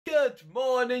Good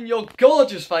morning, your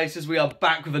gorgeous faces. We are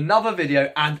back with another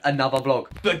video and another vlog.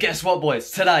 But guess what,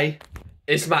 boys? Today,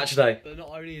 it's match day. But not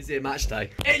only is it match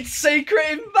day, it's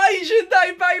Secret Invasion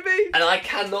Day, baby! And I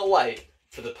cannot wait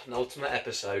for the penultimate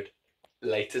episode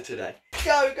later today.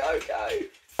 Go, go, go!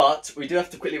 But we do have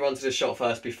to quickly run to the shop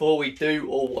first before we do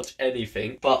or watch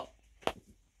anything. But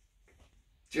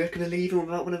do you reckon they're leaving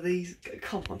without one of these?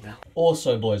 Come on now.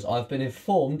 Also, boys, I've been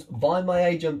informed by my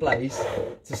agent Blaze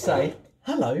to say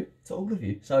hello to all of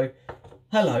you. So,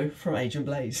 hello from Agent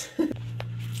Blaze.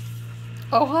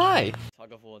 Oh, hi.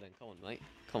 Tug of war then. Come on, mate.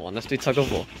 Come on, let's do tug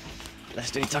of war.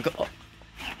 Let's do tug of war.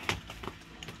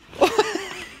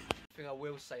 Thing I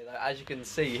will say though, as you can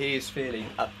see, he is feeling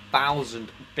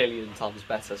 1,000 billion times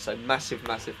better. So massive,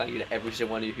 massive thank you to every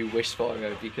single one of you who wished for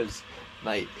him, because,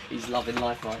 mate, he's loving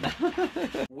life right now.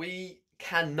 We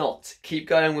cannot keep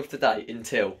going with the day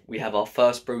until we have our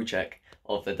first brew check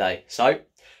of the day. So,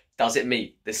 does it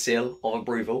meet the seal of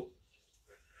approval?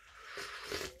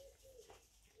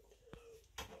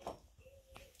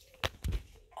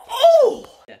 Oh!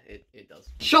 Yeah, it does.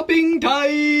 Shopping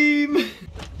time!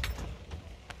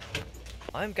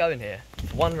 I'm going here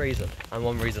for one reason, and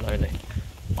one reason only.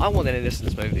 I want an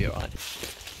Innocence movie, alright?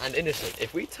 And Innocent,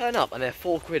 if we turn up and they're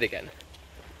 £4 again,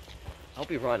 I'll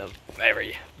be writing a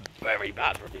very, very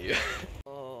bad review.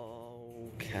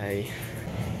 Okay.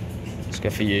 Let's go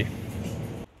for you.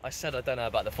 I said I don't know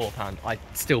about the £4. I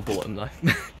still bought them though.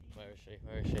 Where is she?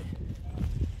 Where is she?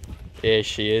 Here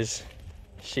she is.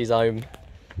 She's home.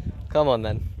 Come on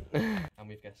then. And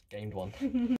we've just gained one.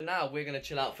 Now we're going to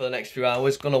chill out for the next few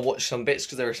hours. Going to watch some bits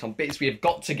because there are some bits we have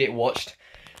got to get watched.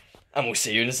 And we'll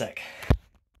see you in a sec.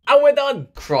 And we're done!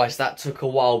 Christ, that took a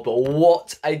while, but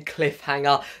what a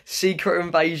cliffhanger. Secret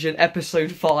Invasion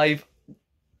episode 5.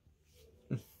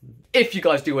 If you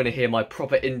guys do want to hear my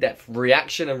proper in-depth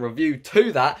reaction and review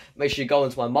to that, make sure you go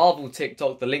onto my Marvel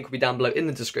TikTok. The link will be down below in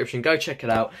the description. Go check it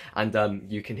out,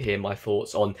 and you can hear my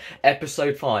thoughts on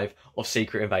episode 5 of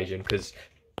Secret Invasion, because,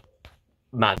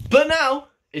 man. But now,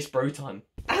 it's brew time.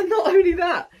 And not only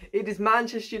that, it is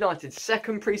Manchester United's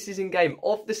second pre-season game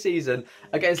of the season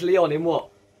against Lyon in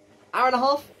what? Hour and a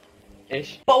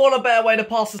half-ish. But what a better way to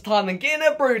pass the time than getting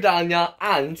a brew down ya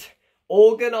and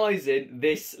organising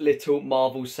this little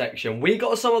Marvel section. We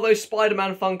got some of those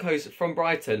Spider-Man Funkos from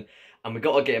Brighton, and we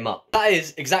got to get them up. That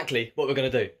is exactly what we're going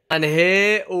to do. And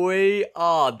here we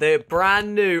are, the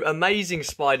brand new amazing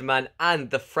Spider-Man and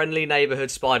the Friendly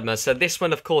Neighbourhood Spider-Man. So this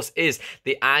one, of course, is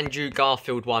the Andrew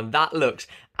Garfield one. That looks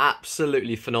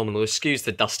absolutely phenomenal. Excuse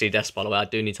the dusty desk, by the way. I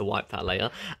do need to wipe that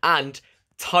later. And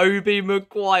Tobey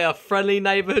Maguire, Friendly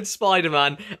Neighbourhood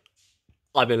Spider-Man.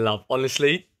 I'm in love,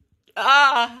 honestly.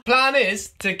 Plan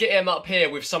is to get him up here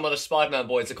with some of the Spider-Man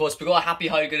boys. Of course, we got Happy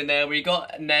Hogan in there, we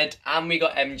got Ned, and we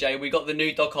got MJ, we got the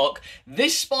new Doc Ock.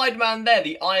 This Spider-Man there,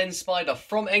 the Iron Spider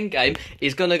from Endgame,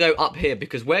 is going to go up here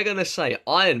because we're going to say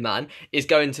Iron Man is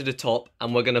going to the top,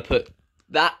 and we're going to put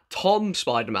that Tom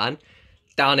Spider-Man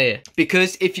down here.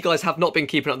 Because if you guys have not been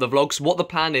keeping up the vlogs, what the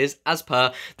plan is, as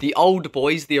per the old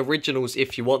boys, the originals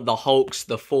if you want, the Hulks,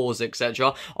 the Thors,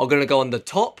 etc., are going to go on the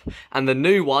top, and the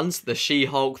new ones, the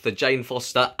She-Hulk, the Jane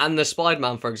Foster, and the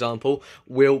Spider-Man, for example,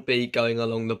 will be going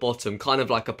along the bottom, kind of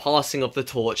like a passing of the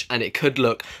torch, and it could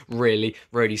look really,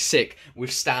 really sick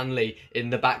with Stan Lee in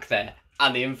the back there,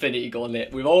 and the Infinity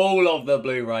Gauntlet with all of the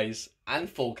Blu-rays and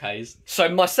 4Ks. So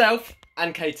myself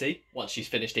and Katie, once she's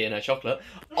finished eating her chocolate,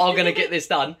 are going to get this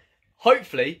done,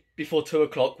 hopefully, before 2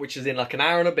 o'clock, which is in like an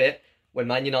hour and a bit, when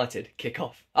Man United kick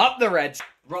off. Up the Reds!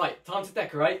 Right, time to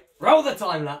decorate. Roll the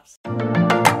time lapse!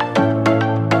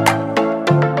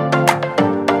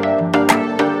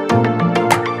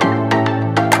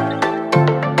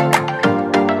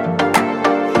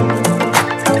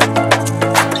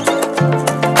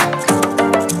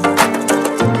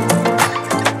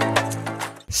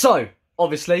 So,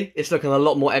 obviously, it's looking a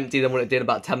lot more empty than what it did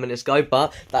about 10 minutes ago,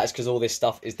 but that is because all this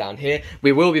stuff is down here.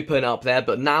 We will be putting it up there,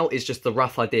 but now is just the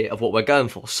rough idea of what we're going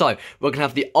for. So, we're going to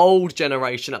have the old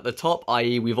generation at the top,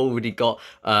 i.e. we've already got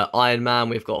Iron Man,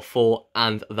 we've got Thor,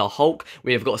 and the Hulk.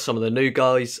 We have got some of the new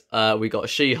guys. We got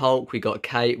She-Hulk, we got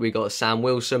Kate, we got Sam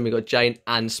Wilson, we got Jane,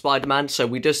 and Spider-Man. So,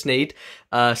 we just need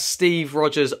Steve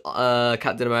Rogers,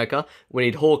 Captain America. We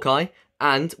need Hawkeye.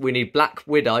 And we need Black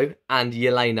Widow and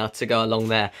Yelena to go along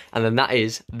there. And then that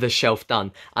is the shelf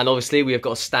done. And obviously we have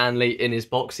got Stan Lee in his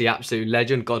box, the absolute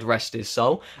legend, God rest his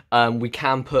soul. We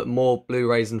can put more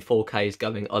Blu-rays and 4Ks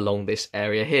going along this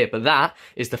area here. But that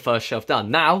is the first shelf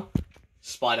done. Now,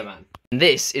 Spider-Man.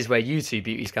 This is where you two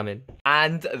beauties come in.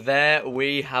 And there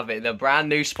we have it, the brand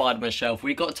new Spider-Man shelf.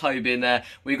 We got Toby in there,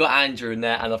 we got Andrew in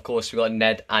there, and of course we got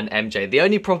Ned and MJ. The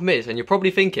only problem is, and you're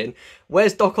probably thinking,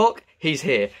 where's Doc Ock? He's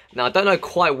here. Now, I don't know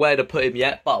quite where to put him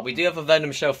yet, but we do have a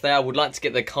Venom shelf there. I would like to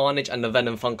get the Carnage and the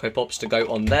Venom Funko Pops to go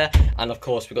on there. And of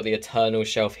course, we've got the Eternal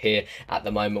shelf here at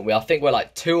the moment. I think we're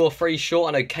like 2 or 3 short.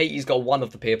 I know Katie's got one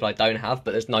of the people I don't have, but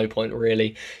there's no point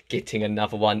really getting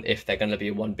another one if they're going to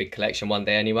be one big collection one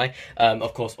day anyway.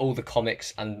 Of course, all the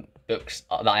comics and books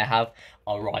that I have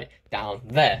are right down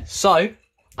there. So, I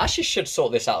actually should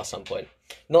sort this out at some point.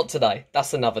 Not today.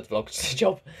 That's another vlog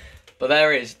job. But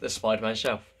there is the Spider-Man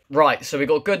shelf. Right, so we've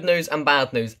got good news and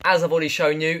bad news. As I've already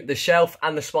shown you, the shelf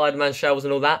and the Spider-Man shelves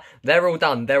and all that, they're all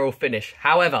done, they're all finished.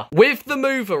 However, with the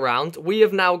move around, we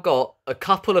have now got a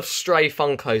couple of stray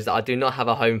Funkos that I do not have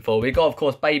a home for. We've got, of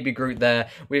course, Baby Groot there.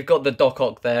 We've got the Doc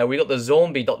Ock there. We've got the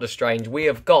Zombie Doctor Strange. We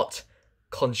have got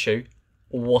Khonshu.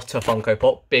 What a Funko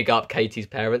Pop. Big up Katie's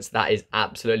parents. That is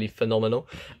absolutely phenomenal.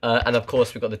 And of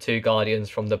course, we've got the 2 Guardians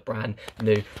from the brand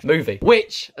new movie,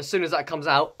 which, as soon as that comes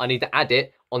out, I need to add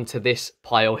it onto this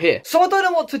pile here. So I don't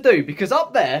know what to do, because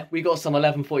up there, we got some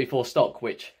 1144 stock,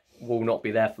 which will not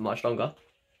be there for much longer.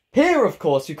 Here, of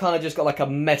course, you kind of just got like a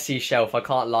messy shelf, I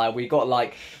can't lie. We got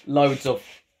like loads of...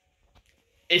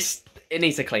 It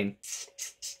needs to clean.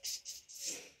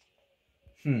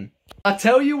 I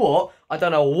tell you what, I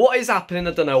don't know what is happening,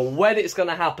 I don't know when it's going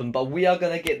to happen, but we are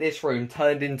going to get this room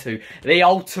turned into the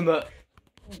ultimate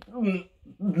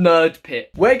nerd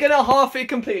pit. We're going to half it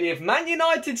completely with Man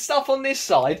United stuff on this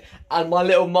side and my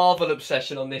little Marvel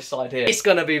obsession on this side here. It's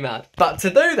going to be mad. But to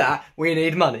do that, we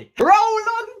need money. Roll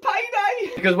on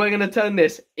payday! Because we're going to turn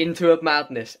this into a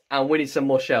madness and we need some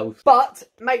more shelves. But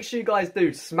make sure you guys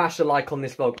do smash a like on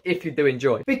this vlog if you do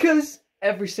enjoy. Because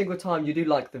every single time you do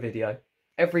like the video,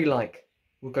 every like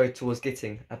will go towards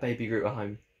getting a Baby Groot at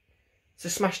home. So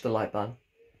smash the like button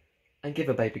and give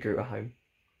a Baby Groot a home.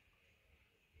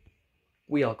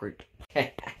 We are Groot.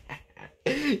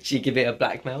 Cheeky bit of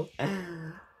blackmail.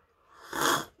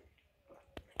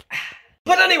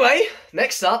 But anyway,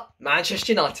 next up,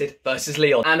 Manchester United versus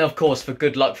Lyon. And of course, for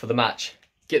good luck for the match,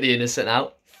 get the innocent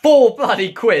out. 4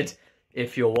 bloody quid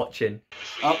if you're watching.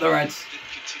 Up the Reds.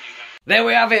 There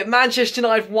we have it, Manchester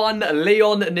United 1,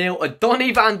 Lyon 0, a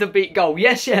Donny van der Beek goal.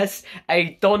 Yes, yes,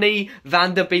 a Donny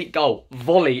van der Beek goal.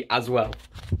 Volley as well.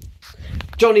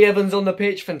 Johnny Evans on the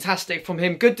pitch, fantastic from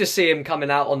him. Good to see him coming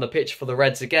out on the pitch for the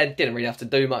Reds again. Didn't really have to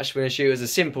do much for a shoot. It was a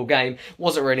simple game.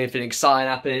 Wasn't really anything exciting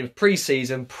happening.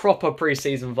 Pre-season, proper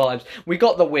pre-season vibes. We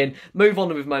got the win. Move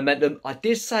on with momentum. I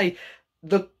did say...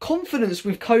 the confidence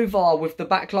with Kovar, with the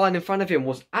back line in front of him,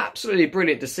 was absolutely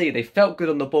brilliant to see. They felt good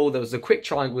on the ball. There was a quick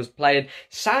triangle was playing.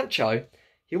 Sancho,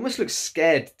 he almost looked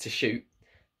scared to shoot.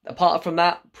 Apart from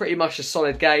that, pretty much a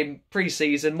solid game.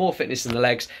 Pre-season, more fitness in the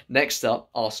legs. Next up,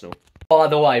 Arsenal. By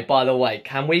the way,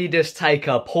 can we just take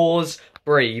a pause,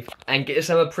 breathe, and get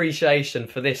some appreciation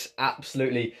for this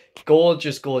absolutely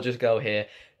gorgeous, gorgeous girl here.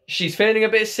 She's feeling a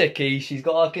bit sicky. She's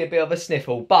got a bit of a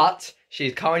sniffle, but...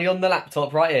 she's currently on the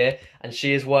laptop right here and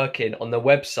she is working on the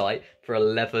website for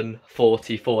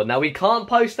 1144. Now, we can't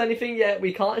post anything yet.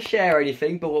 We can't share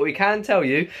anything. But what we can tell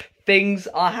you, things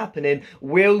are happening.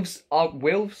 Wheels are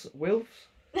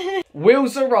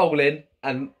rolling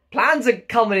and plans are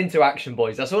coming into action,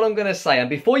 boys. That's all I'm going to say. And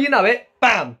before you know it,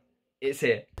 bam, it's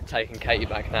here. Taking Katie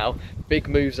back now. Big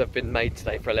moves have been made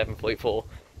today for 1144.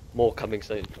 More coming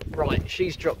soon. Right,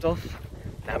 she's dropped off.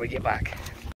 Now we get back.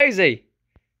 Daisy.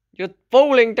 You're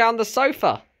falling down the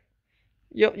sofa.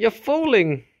 You're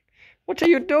falling. What are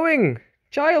you doing,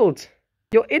 child?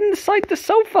 You're inside the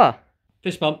sofa.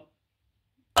 Fist bump.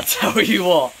 I tell you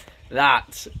what,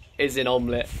 that is an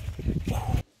omelette.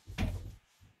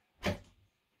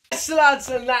 Yes, lads,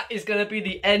 and that is going to be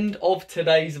the end of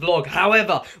today's vlog.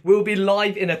 However, we'll be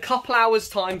live in a couple hours'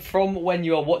 time from when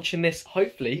you are watching this,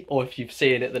 hopefully, or if you've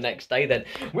seen it the next day, then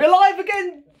we're live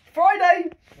again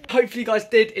Friday. Hopefully you guys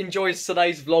did enjoy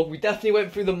today's vlog. We definitely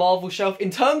went through the Marvel shelf. In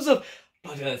terms of...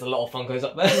 bloody hell, there's a lot of Funkos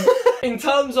up there. In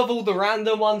terms of all the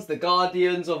random ones, the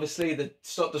Guardians, obviously, the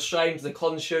Doctor Strange, the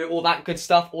Khonshu, all that good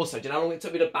stuff. Also, do you know how long it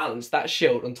took me to balance that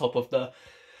shield on top of the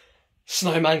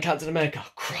Snowman Captain America?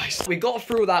 Christ. We got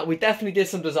through that. We definitely did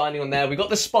some designing on there. We got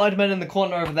the Spider-Man in the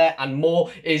corner over there, and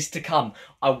more is to come.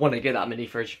 I want to get that mini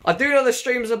fridge. I do know the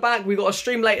streams are back. We got a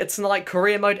stream later tonight,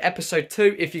 Career Mode episode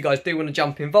 2. If you guys do want to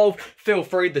jump involved, feel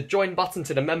free. The join button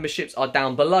to the memberships are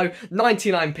down below.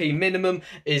 99p minimum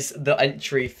is the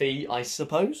entry fee, I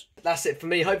suppose. That's it for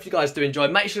me. Hope you guys do enjoy.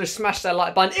 Make sure to smash that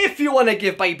like button if you want to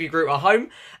give Baby Groot a home.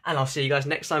 And I'll see you guys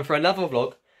next time for another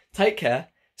vlog. Take care.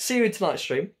 See you in tonight's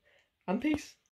stream. And peace.